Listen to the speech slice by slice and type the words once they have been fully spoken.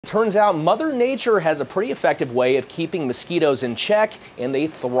Turns out Mother Nature has a pretty effective way of keeping mosquitoes in check, and they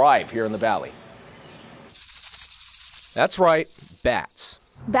thrive here in the valley. That's right, bats.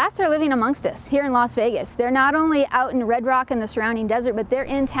 Bats are living amongst us here in Las Vegas. They're not only out in Red Rock and the surrounding desert, but they're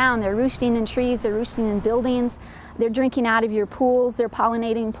in town. They're roosting in trees, they're roosting in buildings, they're drinking out of your pools, they're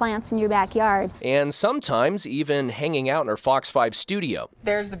pollinating plants in your backyard. And sometimes even hanging out in our Fox 5 studio.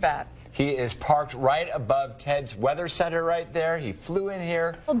 There's the bat. He is parked right above Ted's weather center right there. He flew in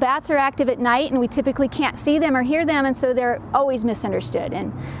here. Well, bats are active at night and we typically can't see them or hear them, and so they're always misunderstood.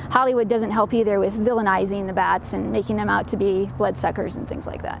 And Hollywood doesn't help either with villainizing the bats and making them out to be bloodsuckers and things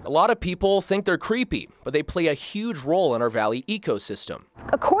like that. A lot of people think they're creepy, but they play a huge role in our valley ecosystem.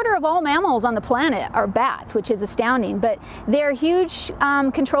 A quarter of all mammals on the planet are bats, which is astounding, but they're huge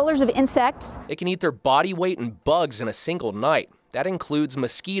controllers of insects. They can eat their body weight in bugs in a single night. That includes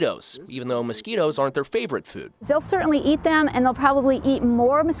mosquitoes, even though mosquitoes aren't their favorite food. They'll certainly eat them, and they'll probably eat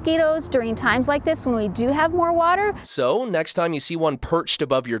more mosquitoes during times like this when we do have more water. So next time you see one perched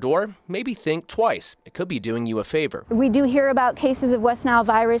above your door, maybe think twice. It could be doing you a favor. We do hear about cases of West Nile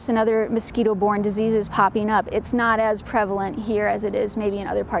virus and other mosquito-borne diseases popping up. It's not as prevalent here as it is maybe in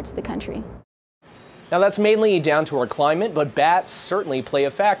other parts of the country. Now that's mainly down to our climate, but bats certainly play a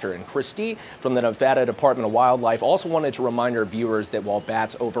factor. And Christy from the Nevada Department of Wildlife also wanted to remind our viewers that while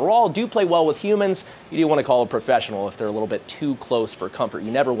bats overall do play well with humans, you do want to call a professional if they're a little bit too close for comfort.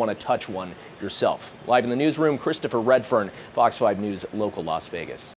 You never want to touch one yourself. Live in the newsroom, Christopher Redfern, Fox 5 News, local Las Vegas.